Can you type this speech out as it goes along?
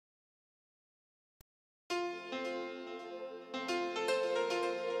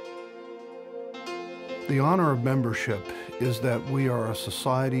The honor of membership is that we are a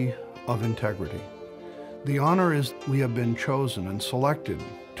society of integrity. The honor is we have been chosen and selected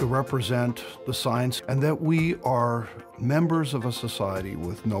to represent the science, and that we are members of a society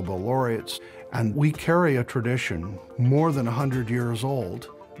with Nobel laureates, and we carry a tradition more than 100 years old.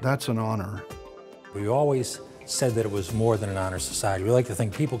 That's an honor. We always said that it was more than an honor society. We like to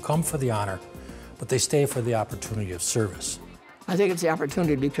think people come for the honor, but they stay for the opportunity of service. I think it's the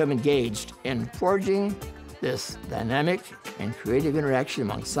opportunity to become engaged in forging this dynamic and creative interaction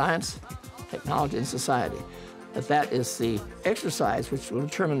among science, technology, and society. That is the exercise which will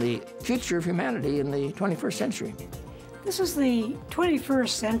determine the future of humanity in the 21st century. This is the 21st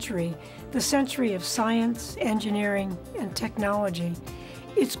century, the century of science, engineering, and technology.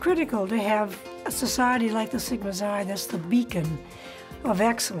 It's critical to have a society like the Sigma Xi that's the beacon of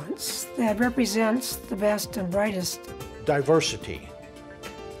excellence that represents the best and brightest. Diversity,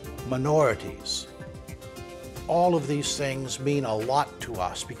 minorities, all of these things mean a lot to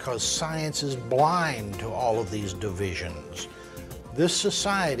us because science is blind to all of these divisions. This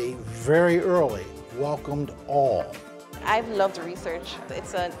society very early welcomed all. I've loved research.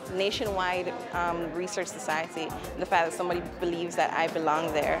 It's a nationwide research society. And the fact that somebody believes that I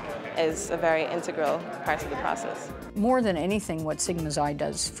belong there is a very integral part of the process. More than anything, what Sigma Xi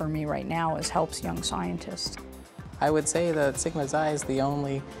does for me right now is helps young scientists. I would say that Sigma Xi is the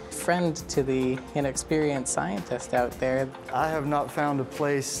only friend to the inexperienced scientist out there. I have not found a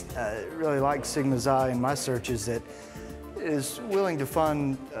place really like Sigma Xi in my searches that is willing to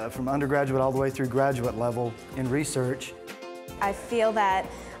fund from undergraduate all the way through graduate level in research. I feel that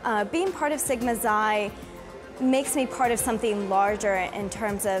being part of Sigma Xi makes me part of something larger in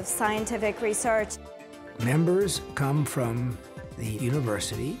terms of scientific research. Members come from the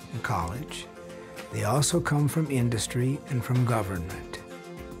university and college. They also come from industry and from government.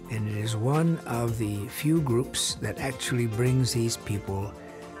 And it is one of the few groups that actually brings these people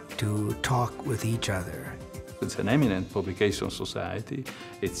to talk with each other. It's an eminent publication society,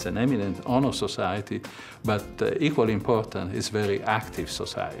 it's an eminent honor society, but equally important, it's a very active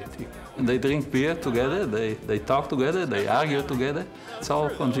society. And they drink beer together, they talk together, they argue together. It's all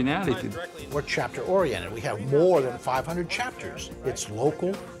congeniality. We're chapter oriented. We have more than 500 chapters. It's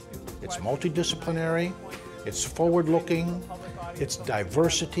local, it's multidisciplinary, it's forward-looking, it's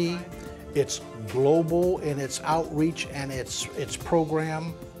diversity, it's global in its outreach and its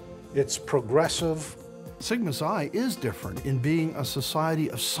program, it's progressive. Sigma Xi is different in being a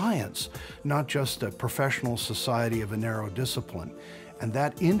society of science, not just a professional society of a narrow discipline. And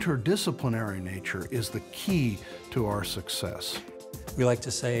that interdisciplinary nature is the key to our success. We like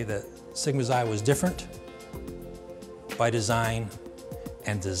to say that Sigma Xi was different by design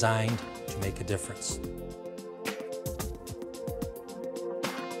and designed to make a difference.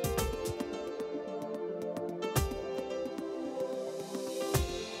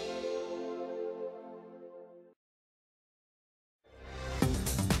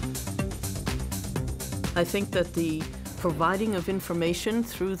 I think that the providing of information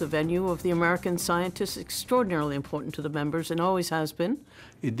through the venue of the American Scientists is extraordinarily important to the members and always has been.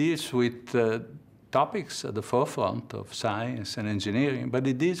 It deals with topics at the forefront of science and engineering, but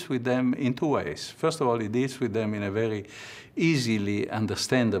it deals with them in two ways. First of all, it deals with them in a very easily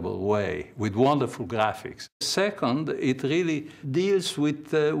understandable way, with wonderful graphics. Second, it really deals with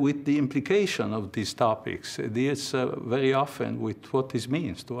the implication of these topics. It deals very often with what this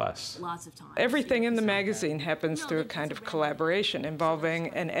means to us. Lots of time. Everything in the magazine happens through a kind of collaboration involving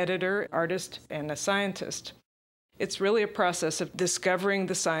an editor, artist, and a scientist. It's really a process of discovering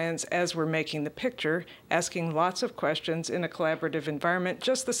the science as we're making the picture, asking lots of questions in a collaborative environment,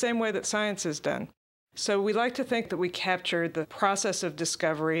 just the same way that science is done. So we like to think that we capture the process of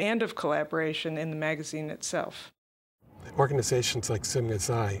discovery and of collaboration in the magazine itself. Organizations like Sigma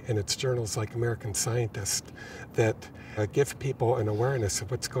Xi and its journals like American Scientist that give people an awareness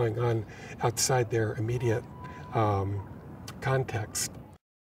of what's going on outside their immediate context.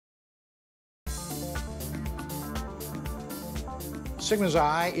 Sigma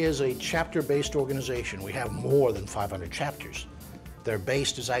Xi is a chapter-based organization. We have more than 500 chapters. They're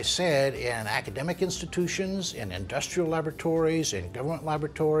based, as I said, in academic institutions, in industrial laboratories, in government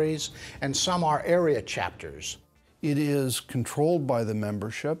laboratories, and some are area chapters. It is controlled by the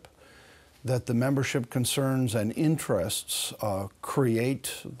membership, that the membership concerns and interests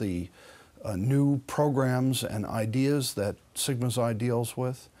create the new programs and ideas that Sigma Xi deals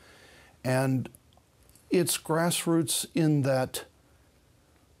with. And it's grassroots in that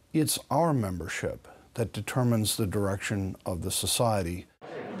it's our membership that determines the direction of the society.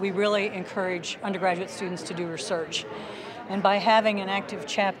 We really encourage undergraduate students to do research. And by having an active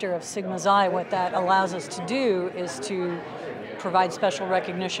chapter of Sigma Xi, what that allows us to do is to provide special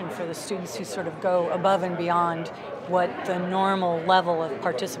recognition for the students who sort of go above and beyond what the normal level of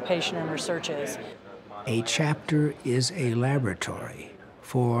participation in research is. A chapter is a laboratory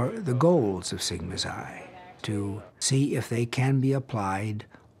for the goals of Sigma Xi, to see if they can be applied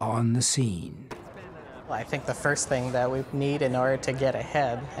on the scene. Well, I think the first thing that we need in order to get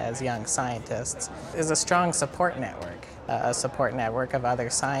ahead as young scientists is a strong support network, a support network of other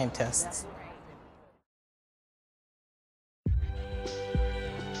scientists.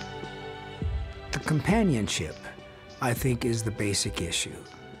 The companionship, I think, is the basic issue.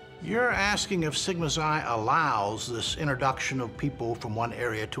 You're asking if Sigma Xi allows this introduction of people from one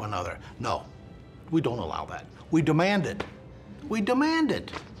area to another. No, we don't allow that. We demand it. We demand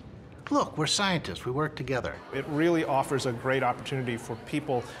it. Look, we're scientists, we work together. It really offers a great opportunity for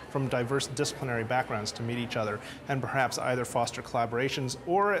people from diverse disciplinary backgrounds to meet each other and perhaps either foster collaborations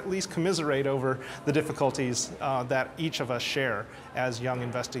or at least commiserate over the difficulties that each of us share as young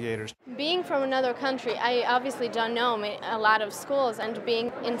investigators. Being from another country, I obviously don't know a lot of schools, and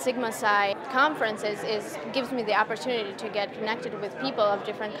being in Sigma Xi conferences gives me the opportunity to get connected with people of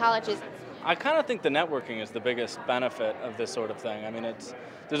different colleges. I kind of think the networking is the biggest benefit of this sort of thing. I mean,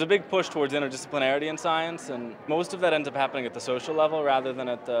 there's a big push towards interdisciplinarity in science, and most of that ends up happening at the social level rather than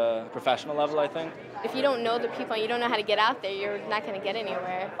at the professional level, I think. If you don't know the people and you don't know how to get out there, you're not going to get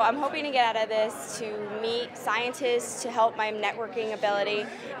anywhere. I'm hoping to get out of this to meet scientists, to help my networking ability,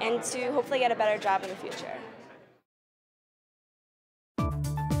 and to hopefully get a better job in the future.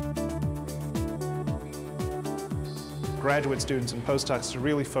 Graduate students and postdocs to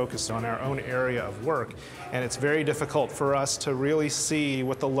really focus on our own area of work, and it's very difficult for us to really see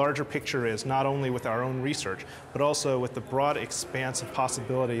what the larger picture is, not only with our own research, but also with the broad expanse of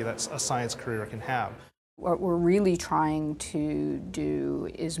possibility that a science career can have. What we're really trying to do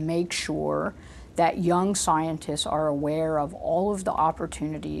is make sure that young scientists are aware of all of the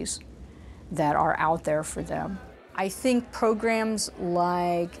opportunities that are out there for them. I think programs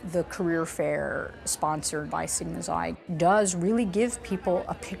like the Career Fair sponsored by Sigma Xi does really give people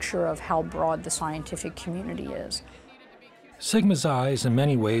a picture of how broad the scientific community is. Sigma Xi is in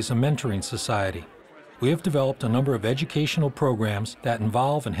many ways a mentoring society. We have developed a number of educational programs that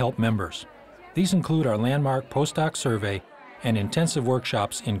involve and help members. These include our landmark postdoc survey and intensive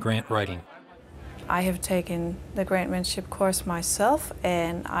workshops in grant writing. I have taken the grantmanship course myself,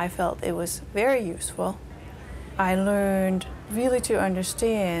 and I felt it was very useful. I learned really to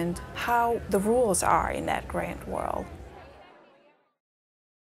understand how the rules are in that grant world.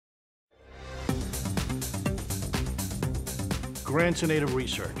 Grants in aid of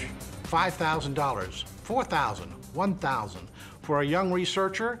research, $5,000, $4,000, $1,000. For a young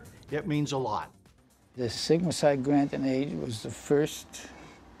researcher, it means a lot. The Sigma Xi grant in aid was the first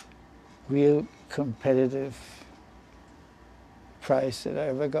real competitive prize that I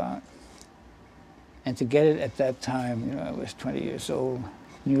ever got. And to get it at that time, you know, I was 20 years old,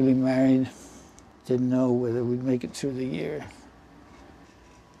 newly married, didn't know whether we'd make it through the year.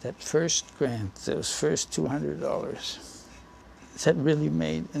 That first grant, those first $200, that really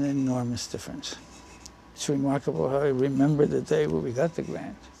made an enormous difference. It's remarkable how I remember the day where we got the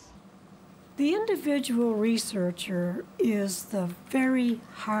grant. The individual researcher is the very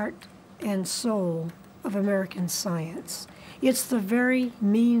heart and soul of American science. It's the very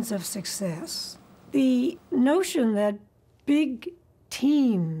means of success. The notion that big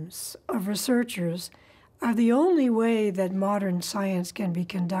teams of researchers are the only way that modern science can be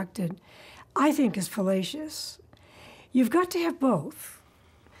conducted, I think is fallacious. You've got to have both.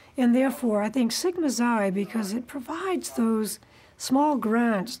 And therefore, I think Sigma Xi, because it provides those small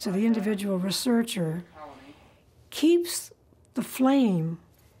grants to the individual researcher, keeps the flame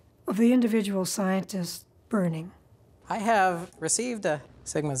of the individual scientist burning. I have received a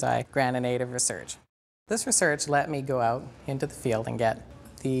Sigma Xi grant in aid of research. This research let me go out into the field and get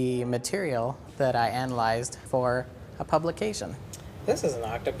the material that I analyzed for a publication. This is an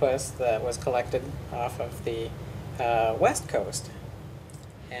octopus that was collected off of the West Coast.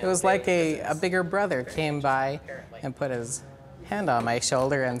 It was like a bigger brother came by and put his hand on my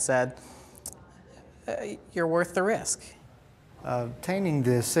shoulder and said, "You're worth the risk." Obtaining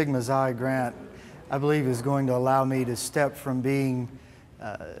the Sigma Xi grant, I believe, is going to allow me to step from being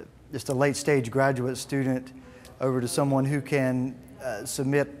just a late-stage graduate student over to someone who can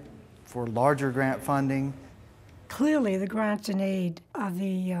submit for larger grant funding. Clearly, the grants in aid are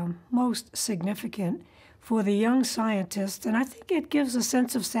the most significant for the young scientist, and I think it gives a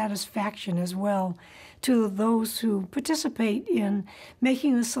sense of satisfaction as well to those who participate in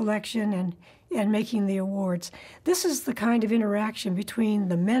making the selection and making the awards. This is the kind of interaction between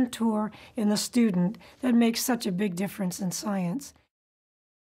the mentor and the student that makes such a big difference in science.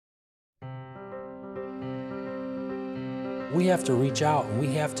 We have to reach out and we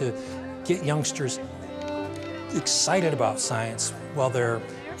have to get youngsters excited about science while they're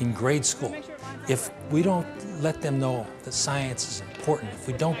in grade school. If we don't let them know that science is important, if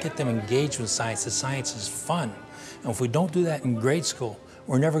we don't get them engaged with science, that science is fun, and if we don't do that in grade school,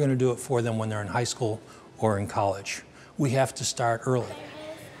 we're never going to do it for them when they're in high school or in college. We have to start early.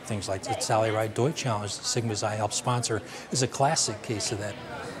 Things like the Sally Ride Deutsch Challenge that Sigma Xi helps sponsor is a classic case of that.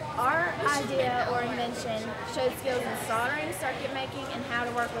 Our idea or invention showed skills in soldering, circuit making, and how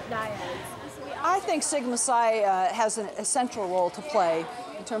to work with diodes. I think Sigma Xi has an essential role to play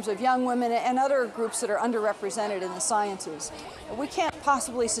in terms of young women and other groups that are underrepresented in the sciences. We can't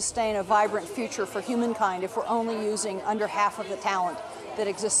possibly sustain a vibrant future for humankind if we're only using under half of the talent that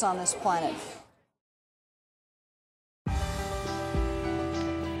exists on this planet.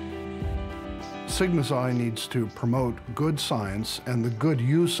 Sigma Xi needs to promote good science and the good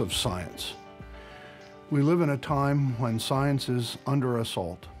use of science. We live in a time when science is under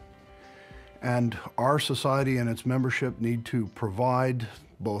assault, and our society and its membership need to provide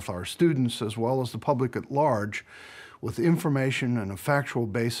both our students as well as the public at large with information and a factual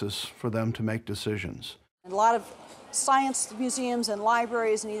basis for them to make decisions. A lot of science museums and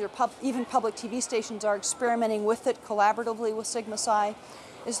libraries and even public TV stations are experimenting with it collaboratively with Sigma Xi.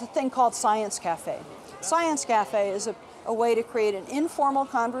 Is the thing called Science Cafe. Science Cafe is a way to create an informal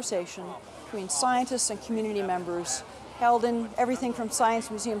conversation between scientists and community members held in everything from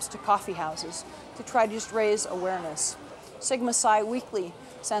science museums to coffee houses to try to just raise awareness. Sigma Xi Weekly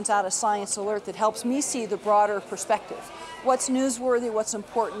sends out a science alert that helps me see the broader perspective. What's newsworthy, what's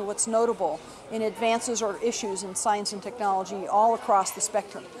important, what's notable in advances or issues in science and technology all across the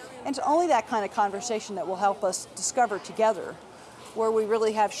spectrum. And it's only that kind of conversation that will help us discover together where we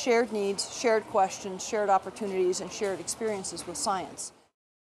really have shared needs, shared questions, shared opportunities, and shared experiences with science.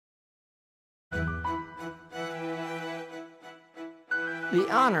 The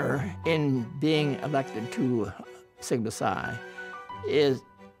honor in being elected to Sigma Xi is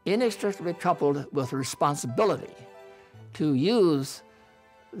inextricably coupled with responsibility to use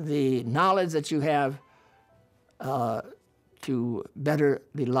the knowledge that you have to better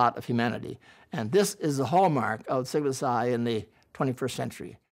the lot of humanity. And this is the hallmark of Sigma Xi in the 21st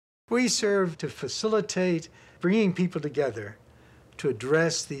century. We serve to facilitate bringing people together to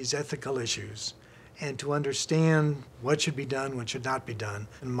address these ethical issues and to understand what should be done, what should not be done.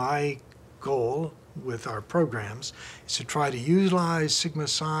 And my goal with our programs is to try to utilize Sigma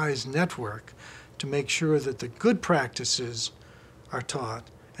Xi's network to make sure that the good practices are taught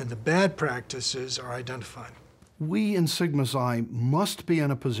and the bad practices are identified. We in Sigma Xi must be in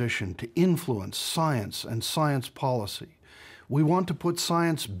a position to influence science and science policy. We want to put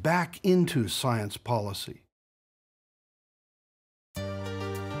science back into science policy.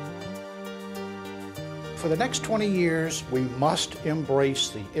 For the next 20 years, we must embrace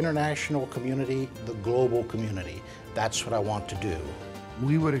the international community, the global community. That's what I want to do.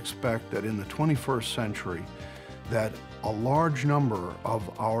 We would expect that in the 21st century, that a large number of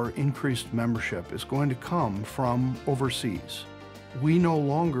our increased membership is going to come from overseas. We no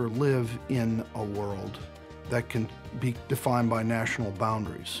longer live in a world that can be defined by national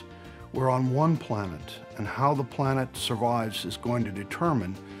boundaries. We're on one planet, and how the planet survives is going to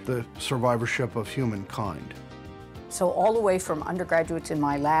determine the survivorship of humankind. So all the way from undergraduates in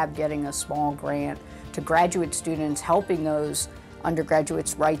my lab getting a small grant to graduate students helping those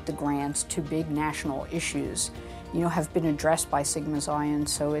undergraduates write the grants to big national issues, have been addressed by Sigma Xi, and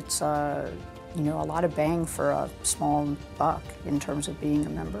so it's a lot of bang for a small buck in terms of being a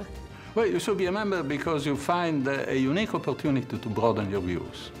member. Well, you should be a member because you find a unique opportunity to broaden your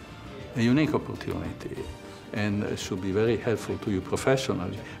views, a unique opportunity, and it should be very helpful to you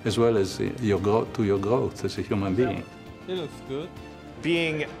professionally, as well as to your growth as a human being. It looks good.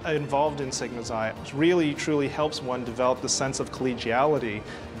 Being involved in Sigma Xi really, truly helps one develop the sense of collegiality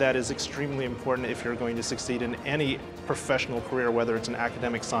that is extremely important if you're going to succeed in any professional career, whether it's in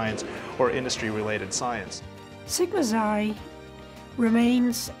academic science or industry-related science. Sigma Xi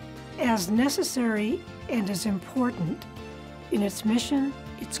remains as necessary and as important in its mission,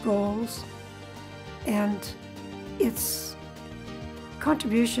 its goals, and its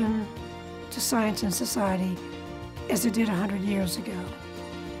contribution to science and society as it did 100 years ago.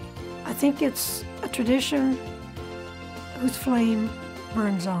 I think it's a tradition whose flame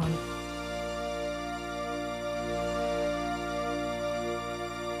burns on.